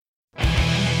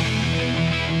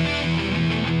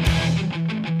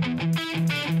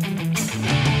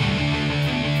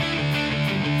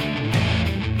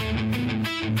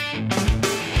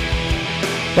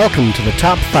Welcome to the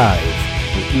Top 5,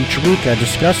 where each week I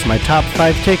discuss my top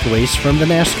 5 takeaways from the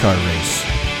NASCAR race.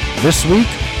 This week,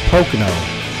 Pocono.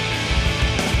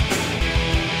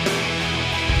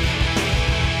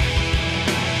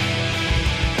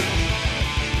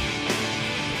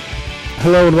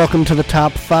 Hello and welcome to the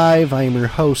Top 5. I am your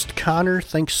host, Conor.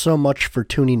 Thanks so much for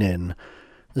tuning in.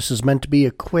 This is meant to be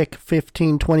a quick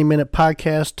 15-20 minute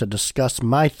podcast to discuss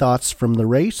my thoughts from the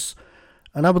race,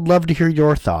 and I would love to hear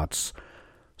your thoughts.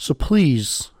 So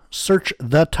please search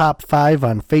The Top 5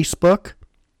 on Facebook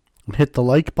and hit the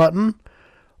like button,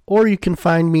 or you can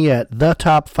find me at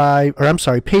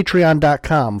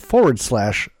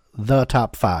patreon.com/The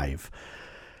Top 5.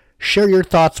 Share your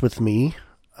thoughts with me.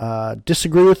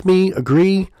 Disagree with me,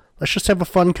 agree. Let's just have a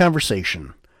fun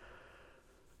conversation.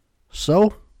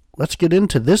 So, let's get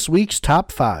into this week's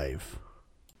Top 5.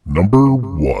 Number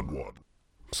 1.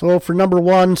 So for number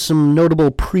 1, some notable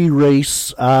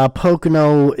pre-race.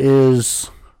 Pocono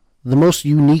is the most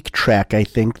unique track, I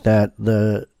think, that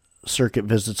the circuit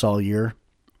visits all year.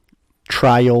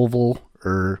 Tri-oval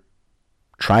or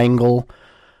triangle.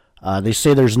 They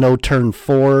say there's no turn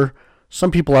 4.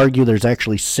 Some people argue there's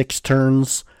actually 6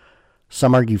 turns.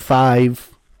 Some argue 5.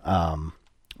 But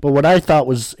what I thought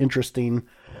was interesting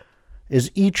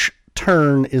is each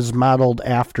turn is modeled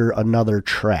after another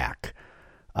track.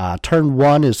 Turn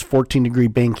 1 is 14-degree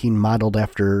banking modeled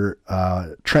after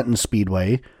Trenton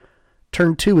Speedway.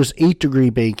 Turn 2 is 8-degree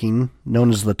banking,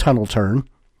 known as the tunnel turn,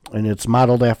 and it's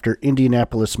modeled after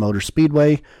Indianapolis Motor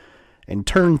Speedway. And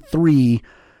Turn 3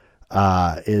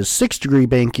 is 6-degree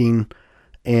banking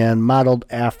and modeled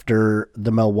after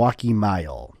the Milwaukee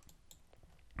Mile.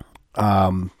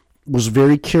 Was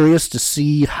very curious to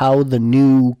see how the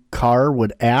new car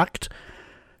would act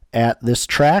at this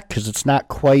track, because it's not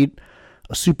quite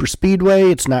a super speedway.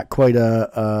 It's not quite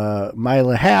a mile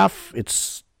and a half.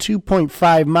 It's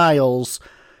 2.5 miles,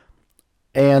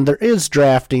 and there is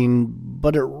drafting,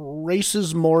 but it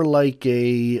races more like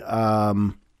a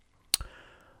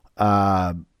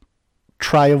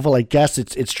tri-oval, I guess.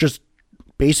 It's just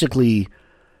basically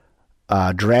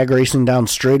drag racing down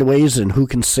straightaways and who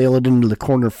can sail it into the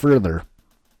corner further.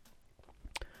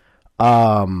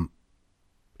 In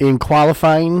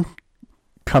qualifying,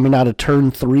 coming out of Turn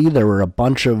 3, there were a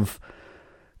bunch of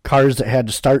cars that had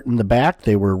to start in the back.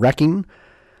 They were wrecking.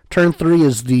 Turn 3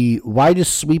 is the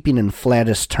widest, sweeping, and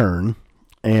flattest turn,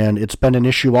 and it's been an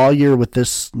issue all year with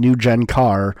this new gen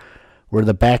car where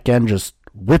the back end just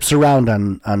whips around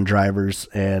on drivers,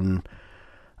 and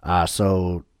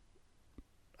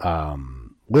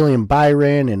William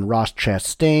Byron and Ross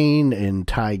Chastain and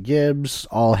Ty Gibbs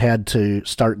all had to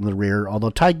start in the rear, although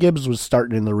Ty Gibbs was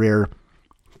starting in the rear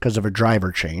because of a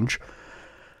driver change.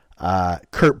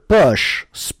 Kurt Busch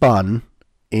spun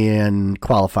in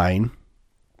qualifying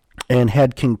and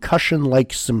had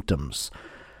concussion-like symptoms.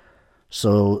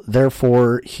 So,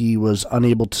 therefore, he was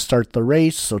unable to start the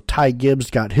race. So, Ty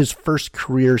Gibbs got his first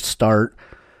career start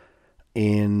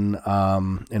in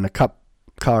a Cup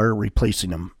car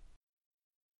replacing him.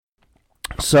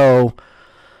 So,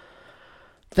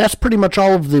 that's pretty much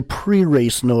all of the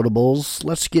pre-race notables.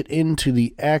 Let's get into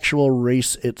the actual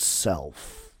race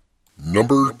itself.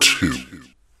 Number 2.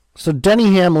 So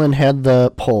Denny Hamlin had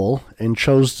the pole and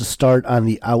chose to start on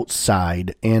the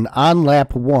outside, and on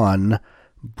lap 1,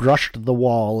 brushed the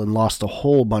wall and lost a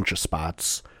whole bunch of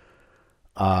spots.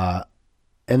 And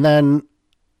then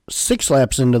 6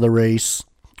 laps into the race,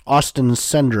 Austin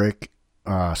Cindric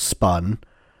spun.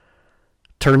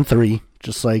 Turn 3,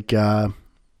 just like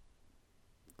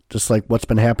what's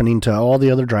been happening to all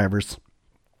the other drivers.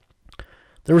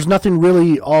 There was nothing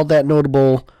really all that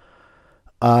notable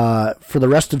for the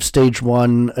rest of Stage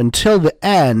 1 until the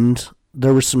end.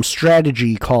 There were some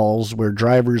strategy calls where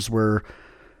drivers were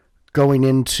going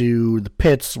into the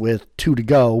pits with 2 to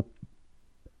go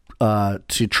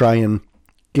to try and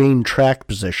gain track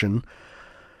position.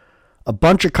 A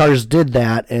bunch of cars did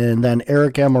that, and then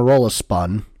Eric Almirola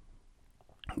spun,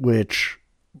 which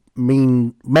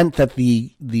meant that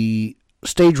the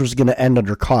stage was going to end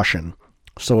under caution.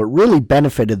 So it really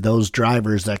benefited those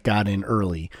drivers that got in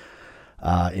early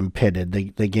and pitted.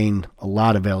 They gained a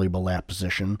lot of valuable lap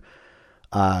position.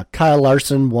 Kyle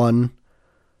Larson won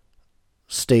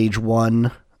Stage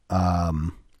 1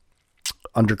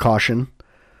 under caution.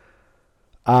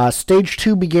 Stage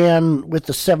 2 began with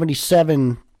the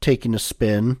 77 taking a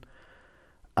spin.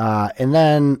 And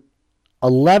then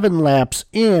 11 laps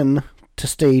in to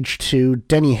Stage 2,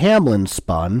 Denny Hamlin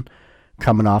spun,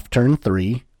 coming off Turn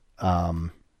 3,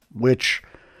 which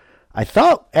I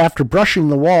thought after brushing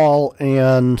the wall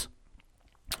and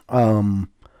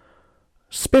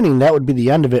spinning, that would be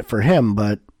the end of it for him,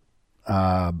 but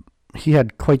He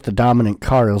had quite the dominant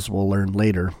car, as we'll learn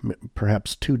later.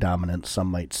 Perhaps too dominant, some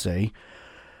might say.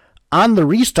 On the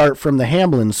restart from the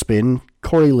Hamlin spin,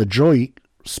 Corey LaJoie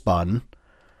spun.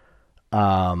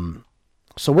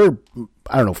 So we're,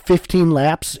 15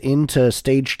 laps into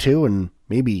stage 2, and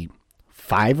maybe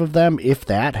 5 of them, if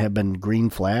that, have been green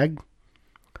flag.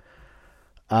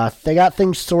 They got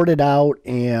things sorted out,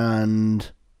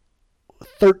 and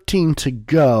 13 to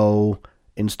go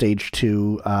in stage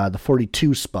 2. The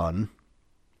 42 spun.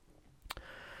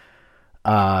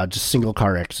 Just single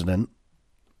car accident.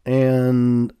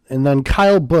 And then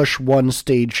Kyle Busch won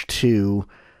stage 2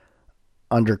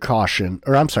 under caution.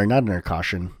 Or I'm sorry, not under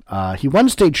caution. He won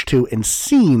stage 2 and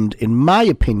seemed, in my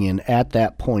opinion, at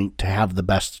that point to have the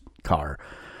best car.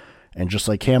 And just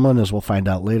like Hamlin, as we'll find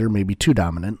out later, maybe too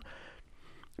dominant.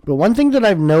 But one thing that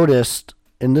I've noticed,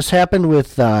 and this happened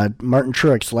with Martin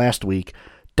Truex last week,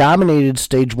 dominated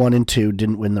stage 1 and 2,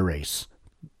 didn't win the race.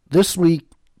 This week,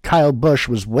 Kyle Busch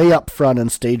was way up front on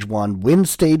stage 1, win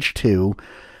stage 2,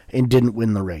 and didn't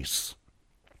win the race.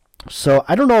 So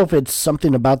I don't know if it's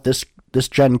something about this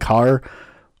gen car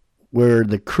where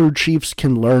the crew chiefs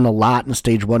can learn a lot in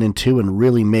stage 1 and 2 and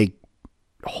really make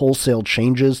wholesale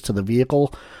changes to the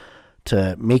vehicle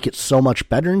to make it so much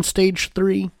better in stage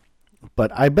 3.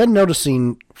 But I've been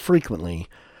noticing frequently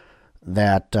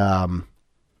that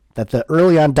that the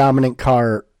early on dominant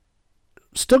car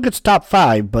still gets top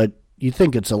 5, but you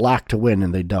think it's a lock to win,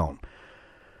 and they don't.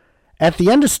 At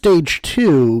the end of stage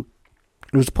 2,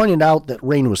 it was pointed out that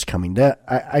rain was coming.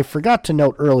 I forgot to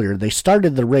note earlier, they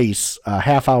started the race a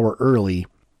half hour early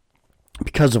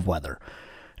because of weather.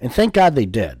 And thank God they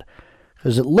did,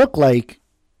 because it looked like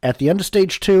at the end of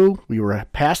stage 2, we were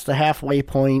past the halfway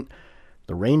point.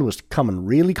 The rain was coming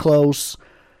really close,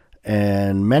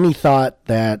 and many thought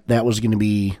that that was going to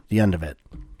be the end of it.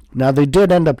 Now, they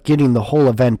did end up getting the whole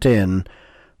event in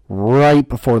right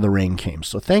before the rain came,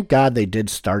 so thank God they did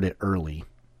start it early.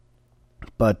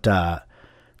 But that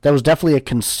was definitely a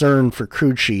concern for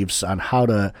crew chiefs on how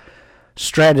to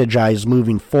strategize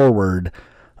moving forward.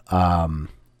 That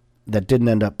didn't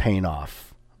end up paying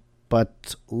off.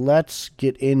 But let's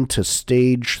get into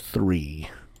stage 3.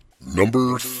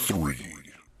 Number 3.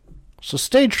 So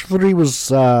stage 3 was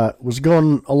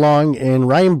going along, and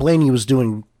Ryan Blaney was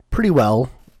doing pretty well.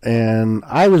 And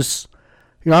I was,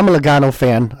 I'm a Logano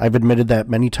fan. I've admitted that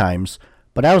many times.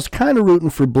 But I was kind of rooting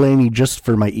for Blaney just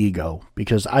for my ego,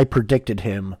 because I predicted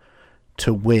him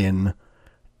to win.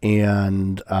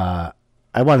 And I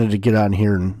wanted to get on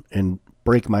here and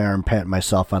break my arm, pat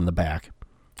myself on the back.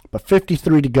 But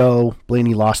 53 to go,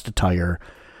 Blaney lost a tire.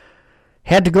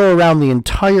 Had to go around the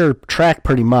entire track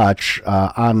pretty much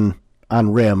on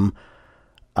rim.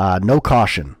 No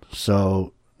caution.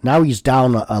 So now he's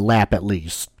down a lap at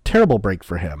least. Terrible break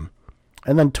for him.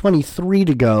 And then 23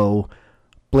 to go,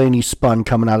 Blaney spun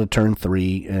coming out of turn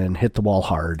 3 and hit the wall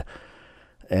hard.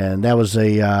 And that was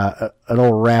an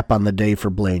old wrap on the day for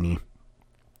Blaney.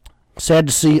 Sad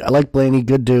to see. I like Blaney.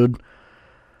 Good dude.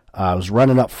 I was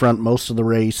running up front most of the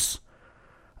race.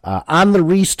 On the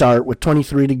restart with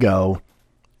 23 to go,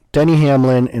 Denny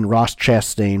Hamlin and Ross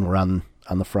Chastain were on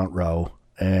the front row.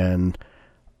 And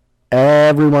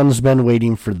everyone's been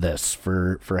waiting for this,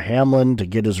 for Hamlin to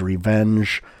get his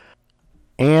revenge.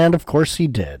 And, of course, he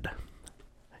did.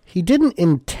 He didn't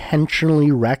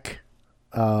intentionally wreck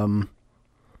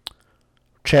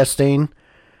Chastain.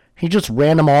 He just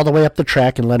ran him all the way up the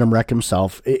track and let him wreck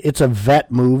himself. It's a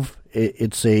vet move.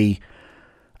 I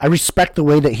respect the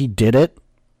way that he did it.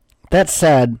 That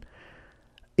said,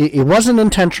 it wasn't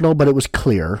intentional, but it was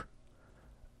clear.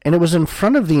 And it was in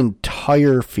front of the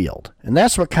entire field. And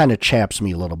that's what kind of chaps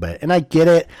me a little bit. And I get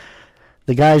it.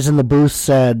 The guys in the booth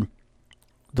said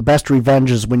the best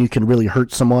revenge is when you can really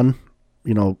hurt someone.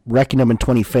 Wrecking them in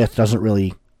 25th doesn't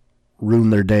really ruin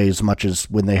their day as much as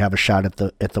when they have a shot at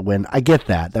the win. I get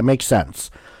that. That makes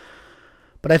sense.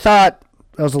 But I thought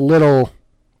that was a little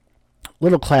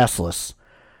classless.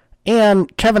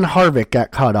 And Kevin Harvick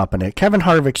got caught up in it. Kevin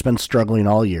Harvick's been struggling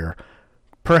all year.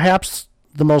 Perhaps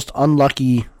the most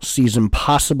unlucky season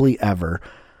possibly ever.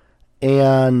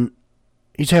 And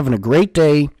he's having a great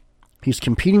day. He's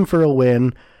competing for a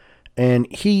win.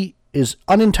 And he is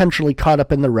unintentionally caught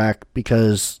up in the wreck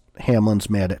because Hamlin's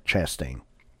mad at Chastain.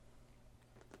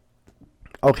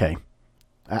 Okay.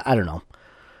 I don't know.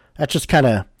 That just kind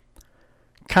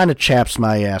of chaps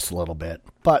my ass a little bit.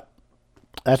 But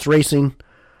that's racing.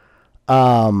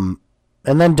 And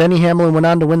then Denny Hamlin went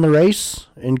on to win the race,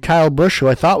 and Kyle Busch, who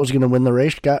I thought was going to win the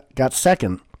race, got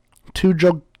second. 2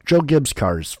 Joe Gibbs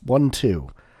cars, 1-2.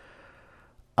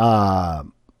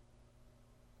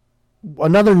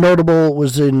 Another notable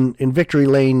was in Victory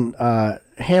Lane.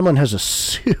 Hamlin has a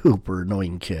super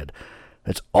annoying kid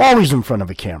that's always in front of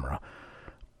a camera.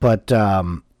 But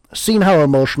seeing how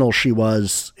emotional she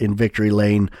was in Victory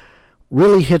Lane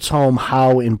really hits home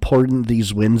how important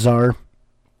these wins are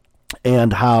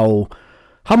and how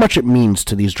much it means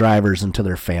to these drivers and to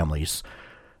their families.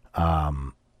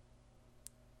 Of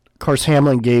course,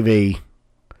 Hamlin he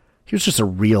was just a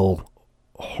real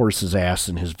horse's ass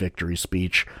in his victory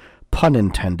speech, pun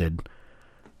intended.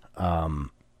 And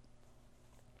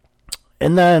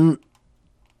then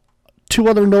two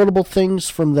other notable things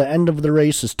from the end of the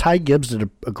race is Ty Gibbs did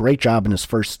a great job in his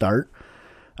first start.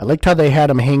 I liked how they had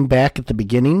him hang back at the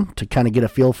beginning to kind of get a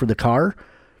feel for the car.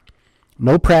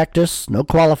 No practice, no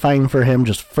qualifying for him,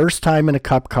 just first time in a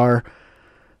Cup car.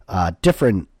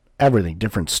 Different everything,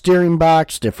 different steering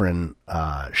box, different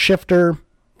shifter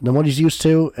than what he's used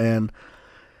to, and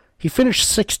he finished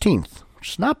 16th, which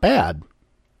is not bad.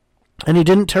 And he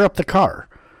didn't tear up the car.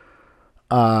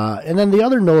 And then the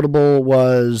other notable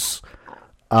was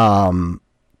Ross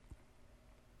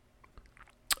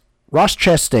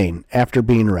Chastain, after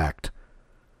being wrecked.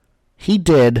 He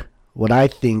did what I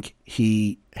think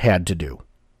he had to do.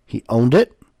 He owned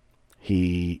it.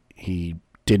 He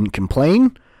didn't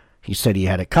complain. He said he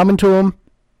had it coming to him.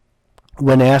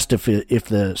 When asked if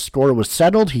the score was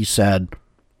settled, he said,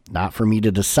 "Not for me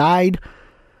to decide."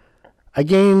 I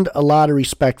gained a lot of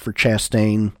respect for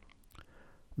Chastain,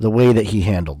 the way that he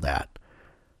handled that.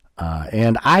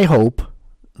 And I hope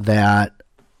that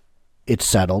it's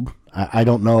settled. I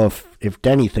don't know if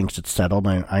Denny thinks it's settled.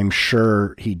 I'm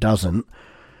sure he doesn't.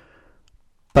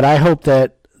 But I hope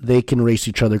that they can race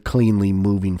each other cleanly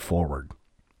moving forward.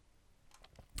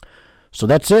 So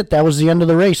that's it. That was the end of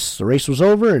the race. The race was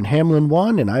over, and Hamlin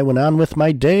won, and I went on with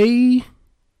my day.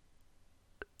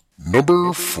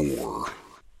 Number 4.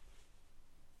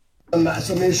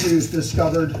 Some issues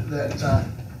discovered that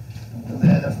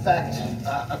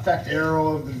affect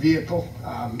aero of the vehicle.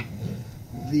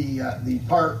 The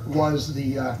part was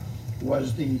the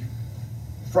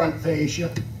front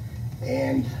fascia,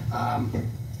 and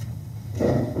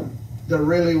there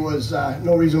really was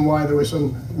no reason why there was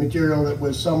some material that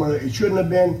was somewhere that it shouldn't have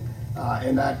been,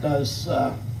 and that does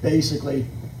basically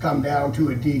come down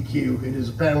to a DQ. It is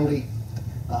a penalty.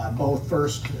 Both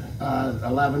first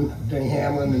 11 of Denny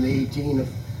Hamlin and the 18 of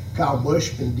Kyle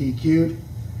Busch been DQ'd.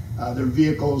 Their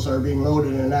vehicles are being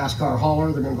loaded in a NASCAR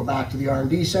hauler. They're going to go back to the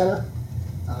R&D center.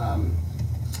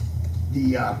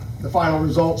 The final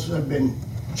results have been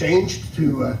changed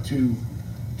to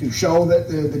show that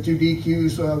the two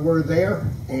DQs were there,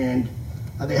 and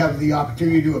they have the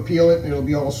opportunity to appeal it, and it'll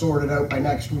be all sorted out by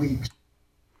next week.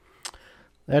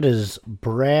 That is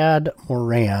Brad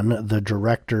Moran,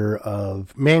 the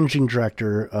managing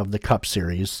director of the Cup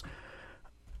Series,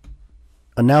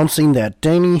 announcing that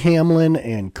Denny Hamlin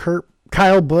and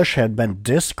Kyle Busch had been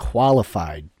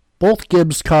disqualified. Both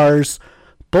Gibbs cars,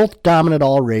 both dominant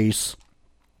all race,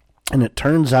 and it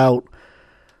turns out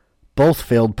both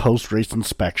failed post-race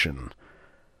inspection.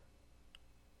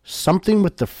 Something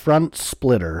with the front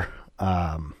splitter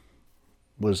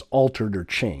was altered or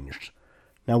changed.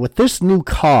 Now, with this new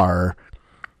car,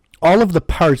 all of the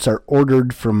parts are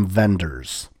ordered from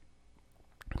vendors.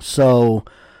 So,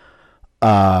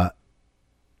 they're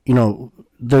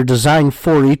designed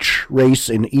for each race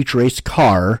in each race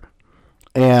car,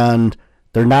 and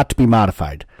they're not to be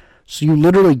modified. So you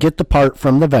literally get the part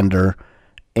from the vendor,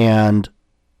 and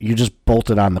you just bolt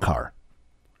it on the car.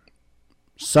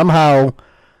 Somehow,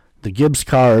 the Gibbs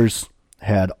cars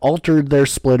had altered their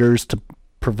splitters to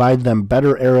provide them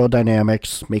better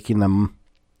aerodynamics, making them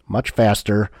much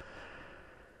faster.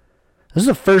 This is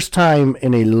the first time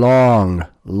in a long,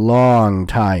 long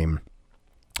time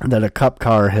that a Cup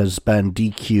car has been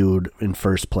DQ'd in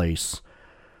first place.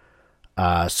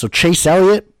 So Chase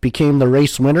Elliott became the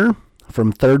race winner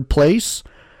from third place.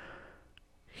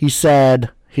 He said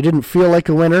he didn't feel like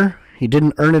a winner. He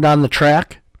didn't earn it on the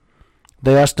track.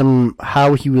 They asked him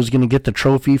how he was going to get the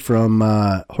trophy from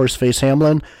Horseface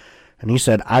Hamlin, and he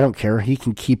said, "I don't care. He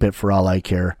can keep it for all I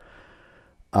care,"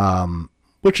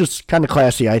 which is kind of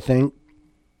classy, I think.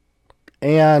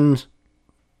 And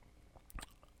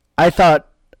I thought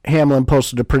Hamlin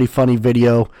posted a pretty funny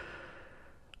video.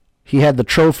 He had the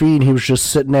trophy, and he was just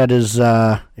sitting at his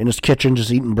in his kitchen,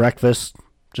 just eating breakfast,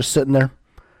 just sitting there.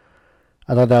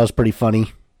 I thought that was pretty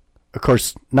funny. Of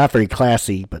course, not very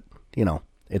classy, but,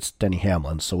 it's Denny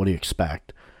Hamlin, so what do you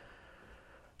expect?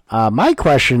 My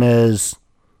question is,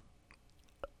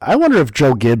 I wonder if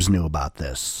Joe Gibbs knew about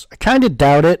this. I kind of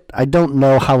doubt it. I don't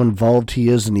know how involved he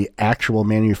is in the actual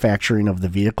manufacturing of the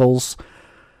vehicles,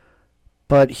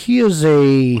 but he is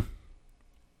a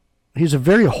He's a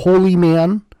very holy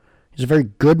man. He's a very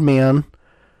good man.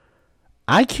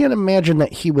 I can't imagine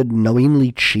that he would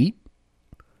knowingly cheat.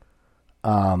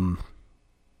 But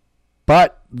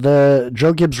the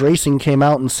Joe Gibbs Racing came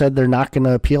out and said they're not going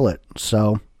to appeal it.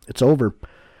 So it's over.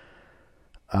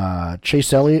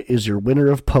 Chase Elliott is your winner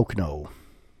of Pocono.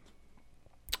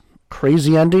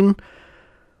 Crazy ending.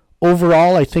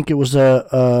 Overall, I think it was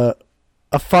a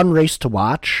fun race to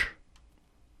watch.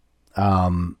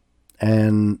 And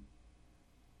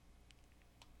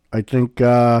I think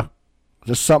this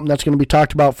is something that's going to be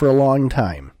talked about for a long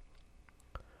time.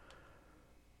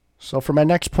 So for my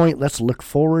next point, let's look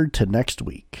forward to next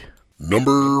week.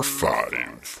 Number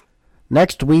 5.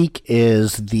 Next week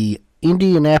is the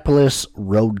Indianapolis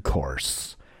Road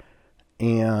Course.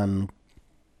 And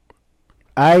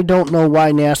I don't know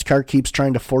why NASCAR keeps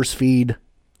trying to force feed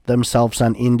themselves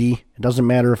on Indy. It doesn't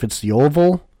matter if it's the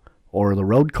oval or the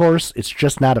road course. It's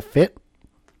just not a fit.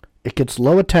 It gets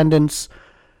low attendance.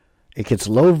 It gets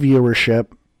low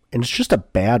viewership. And it's just a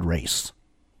bad race.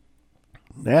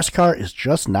 NASCAR is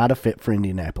just not a fit for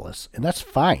Indianapolis. And that's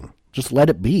fine. Just let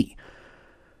it be.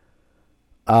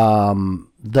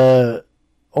 The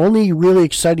only really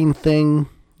exciting thing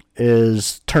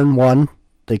is turn 1.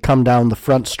 They come down the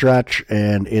front stretch,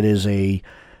 and it is a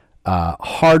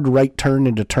hard right turn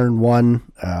into turn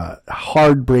 1,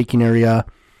 hard braking area.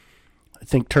 I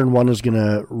think turn 1 is going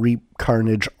to reap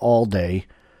carnage all day.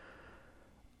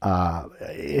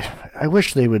 I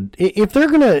wish they would, if they're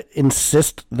going to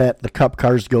insist that the Cup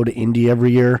cars go to Indy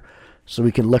every year so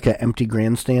we can look at empty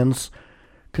grandstands,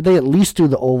 could they at least do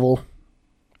the oval?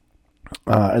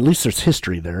 At least there's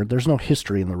history there. There's no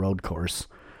history in the road course.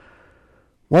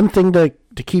 One thing to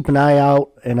keep an eye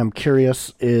out, and I'm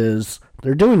curious, is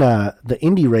they're doing the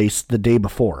Indy race the day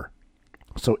before.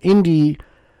 So Indy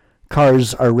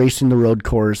cars are racing the road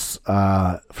course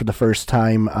for the first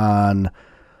time on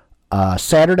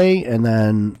Saturday, and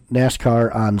then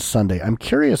NASCAR on Sunday. I'm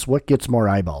curious what gets more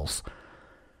eyeballs.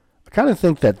 I kind of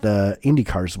think that the Indy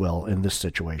cars will in this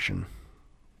situation.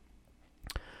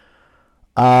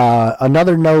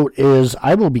 Another note is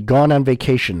I will be gone on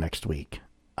vacation next week.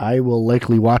 I will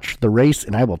likely watch the race,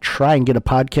 and I will try and get a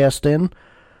podcast in.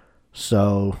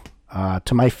 So,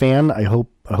 to my fan, I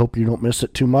hope you don't miss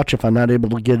it too much if I'm not able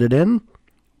to get it in.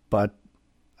 But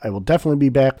I will definitely be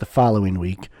back the following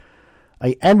week.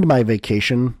 I end my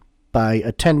vacation by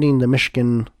attending the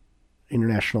Michigan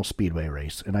International Speedway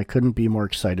race, and I couldn't be more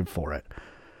excited for it.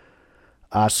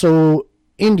 So,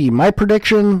 Indy, my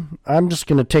prediction, I'm just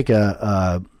going to take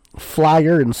a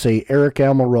flyer and say Eric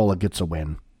Almirola gets a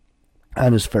win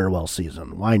on his farewell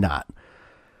season. Why not?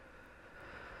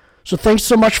 So thanks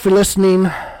so much for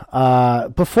listening.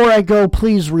 Before I go,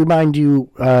 please remind you,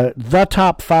 The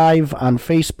Top 5 on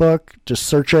Facebook. Just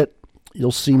search it.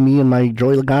 You'll see me in my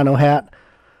Joey Logano hat.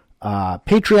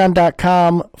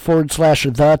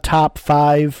 Patreon.com/The Top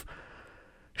 5.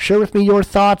 Share with me your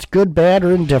thoughts, good, bad,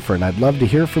 or indifferent. I'd love to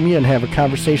hear from you and have a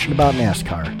conversation about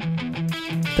NASCAR.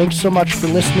 Thanks so much for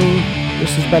listening.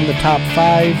 This has been The Top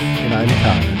 5, and I'm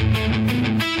Conor.